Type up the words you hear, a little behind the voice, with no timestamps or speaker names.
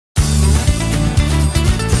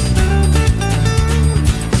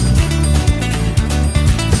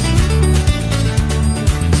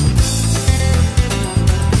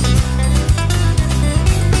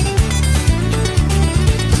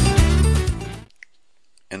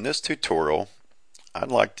In this tutorial, I'd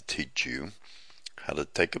like to teach you how to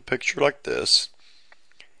take a picture like this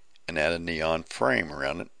and add a neon frame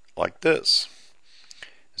around it like this.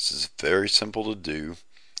 This is very simple to do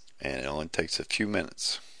and it only takes a few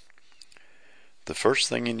minutes. The first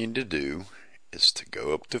thing you need to do is to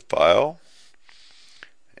go up to File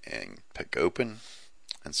and pick Open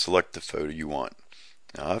and select the photo you want.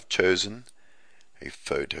 Now I've chosen a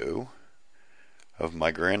photo of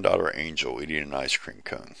my granddaughter Angel eating an ice cream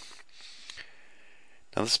cone.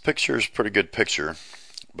 Now this picture is a pretty good picture,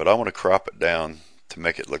 but I want to crop it down to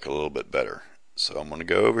make it look a little bit better. So I'm going to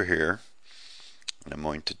go over here and I'm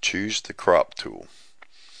going to choose the crop tool.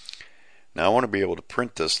 Now I want to be able to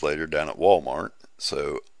print this later down at Walmart,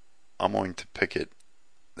 so I'm going to pick it.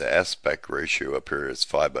 The aspect ratio up here is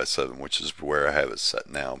 5:7, which is where I have it set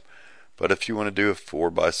now. But if you want to do a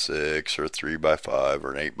 4:6 or a 3:5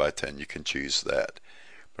 or an 8:10, you can choose that.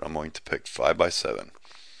 But I'm going to pick 5:7.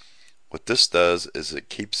 What this does is it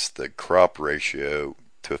keeps the crop ratio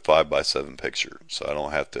to a 5:7 picture, so I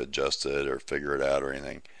don't have to adjust it or figure it out or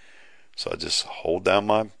anything. So I just hold down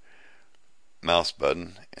my mouse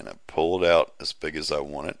button and I pull it out as big as I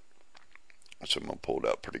want it, which I'm going to pull it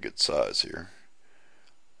out pretty good size here,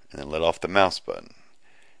 and then let off the mouse button.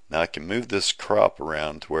 Now I can move this crop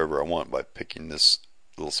around to wherever I want by picking this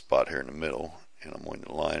little spot here in the middle, and I'm going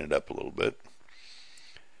to line it up a little bit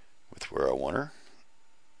with where I want her.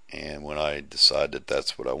 And when I decide that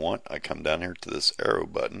that's what I want, I come down here to this arrow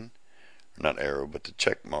button, not arrow but the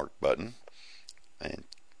check mark button, and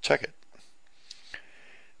check it.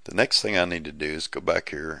 The next thing I need to do is go back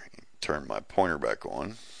here and turn my pointer back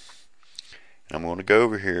on, and I'm going to go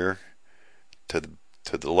over here to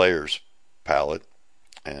the layers palette,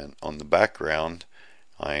 and on the background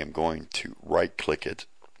I am going to right click it,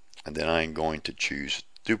 and then I am going to choose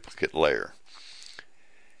duplicate layer,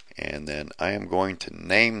 and then I am going to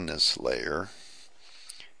name this layer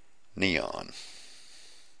neon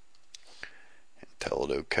and tell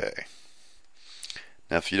it OK.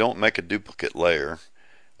 Now if you don't make a duplicate layer,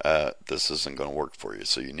 this isn't going to work for you,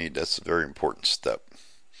 so that's a very important step.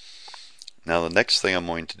 Now the next thing I'm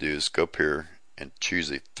going to do is go up here and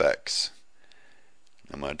choose effects.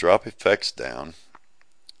 I'm going to drop effects down.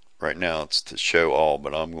 Right now it's to show all,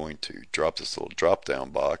 but I'm going to drop this little drop down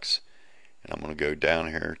box, and I'm going to go down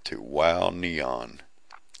here to Wow Neon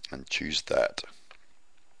and choose that.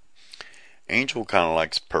 Angel kind of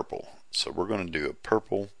likes purple, so we're going to do a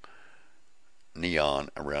purple neon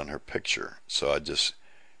around her picture. So I just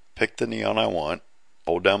pick the neon I want,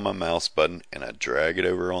 hold down my mouse button, and I drag it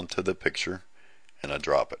over onto the picture and I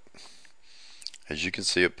drop it. As you can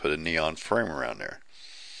see, it put a neon frame around there.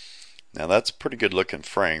 Now that's a pretty good looking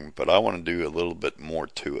frame, but I want to do a little bit more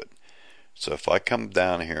to it. So if I come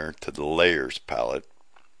down here to the layers palette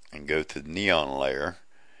and go to the neon layer,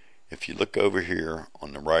 if you look over here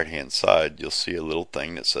on the right hand side, you'll see a little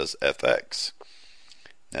thing that says FX.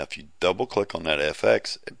 Now if you double click on that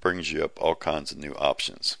FX, it brings you up all kinds of new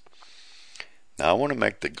options. Now I want to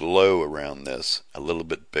make the glow around this a little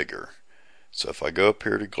bit bigger. So if I go up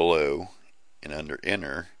here to glow and under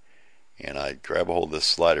enter, and I grab a hold of this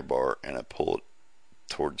slider bar and I pull it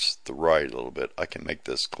towards the right a little bit, I can make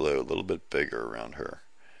this glow a little bit bigger around her.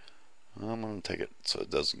 I'm going to take it so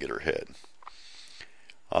it doesn't get her head.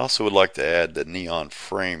 I also would like to add the neon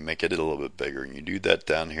frame, make it a little bit bigger, and you do that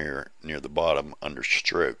down here near the bottom under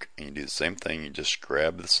stroke, and you do the same thing. You just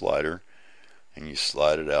grab the slider and you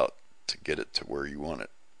slide it out to get it to where you want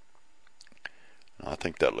it. And I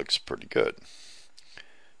think that looks pretty good,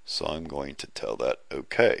 so I'm going to tell that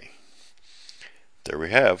OK. There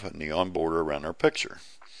we have a neon border around our picture.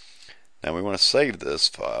 Now we want to save this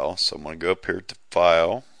file, so I'm going to go up here to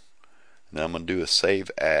File, and then I'm going to do a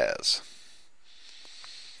Save As.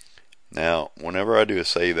 Now whenever I do a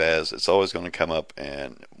Save As, it's always going to come up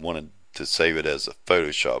and wanted to save it as a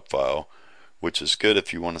Photoshop file, which is good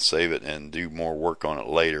if you want to save it and do more work on it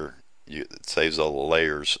later. It saves all the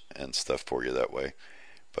layers and stuff for you that way.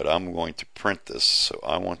 But I'm going to print this, so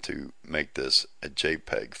I want to make this a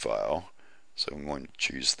JPEG file. So I'm going to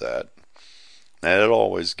choose that. Now it'll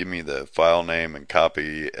always give me the file name and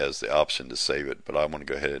copy as the option to save it, but I want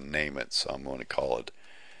to go ahead and name it, so I'm going to call it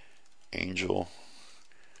Angel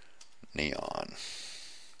Neon.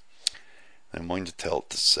 I'm going to tell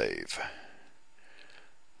it to save.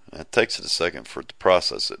 It takes it a second for it to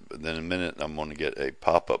process it, but then in a minute I'm going to get a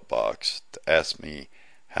pop-up box to ask me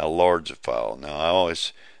how large a file. Now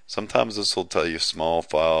sometimes this will tell you small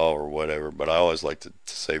file or whatever, but I always like to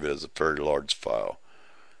save it as a very large file.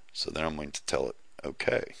 So then I'm going to tell it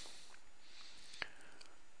OK.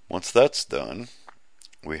 Once that's done,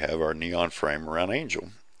 we have our neon frame around Angel,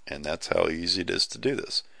 and that's how easy it is to do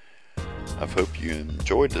this. I hope you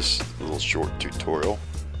enjoyed this little short tutorial.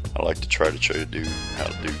 I like to try to show you how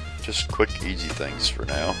to do just quick, easy things for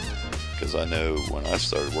now, because I know when I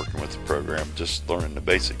started working with the program, just learning the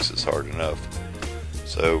basics is hard enough.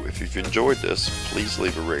 So if you've enjoyed this, please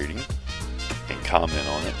leave a rating and comment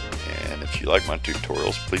on it. And if you like my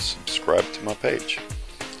tutorials, please subscribe to my page.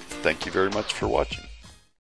 Thank you very much for watching.